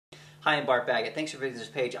Hi, I'm Bart Baggett. Thanks for visiting this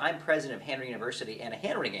page. I'm president of Handwriting University and a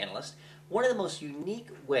handwriting analyst. One of the most unique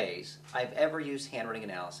ways I've ever used handwriting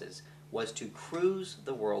analysis was to cruise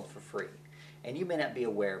the world for free. And you may not be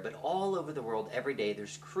aware, but all over the world every day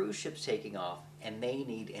there's cruise ships taking off and they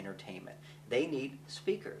need entertainment. They need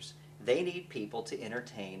speakers. They need people to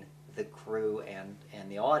entertain the crew and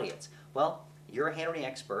the audience. Well, you're a handwriting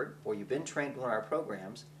expert or you've been trained in one of our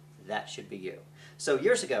programs. That should be you. So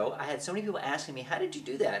years ago, I had so many people asking me, how did you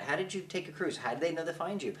do that? How did you take a cruise? How did they know to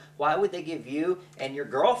find you? Why would they give you and your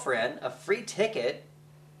girlfriend a free ticket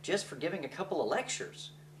just for giving a couple of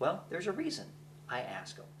lectures? Well, there's a reason. I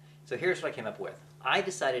ask them. So here's what I came up with. I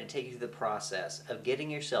decided to take you through the process of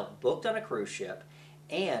getting yourself booked on a cruise ship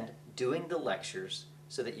and doing the lectures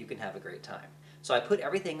so that you can have a great time. So I put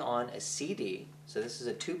everything on a CD. So this is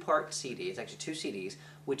a two-part CD. It's actually two CDs,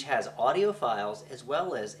 which has audio files as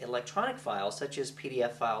well as electronic files such as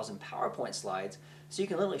PDF files and PowerPoint slides. So you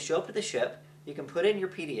can literally show up to the ship, you can put in your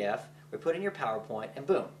PDF or put in your PowerPoint, and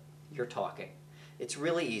boom, you're talking. It's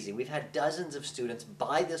really easy. We've had dozens of students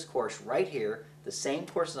buy this course right here, the same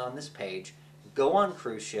course is on this page, go on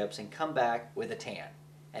cruise ships and come back with a tan.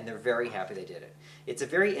 And they're very happy they did it. It's a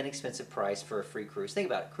very inexpensive price for a free cruise. Think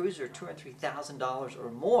about it. Cruises are $2,000 and $3,000 or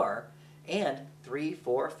more, and 3,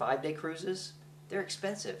 4, 5-day cruises, they're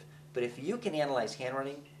expensive. But if you can analyze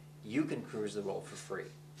handwriting, you can cruise the world for free.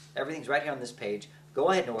 Everything's right here on this page.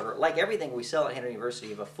 Go ahead and order. Like everything we sell at Handwriting University,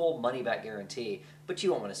 you have a full money-back guarantee, but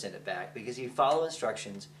you won't want to send it back because if you follow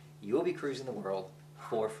instructions, you will be cruising the world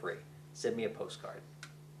for free. Send me a postcard.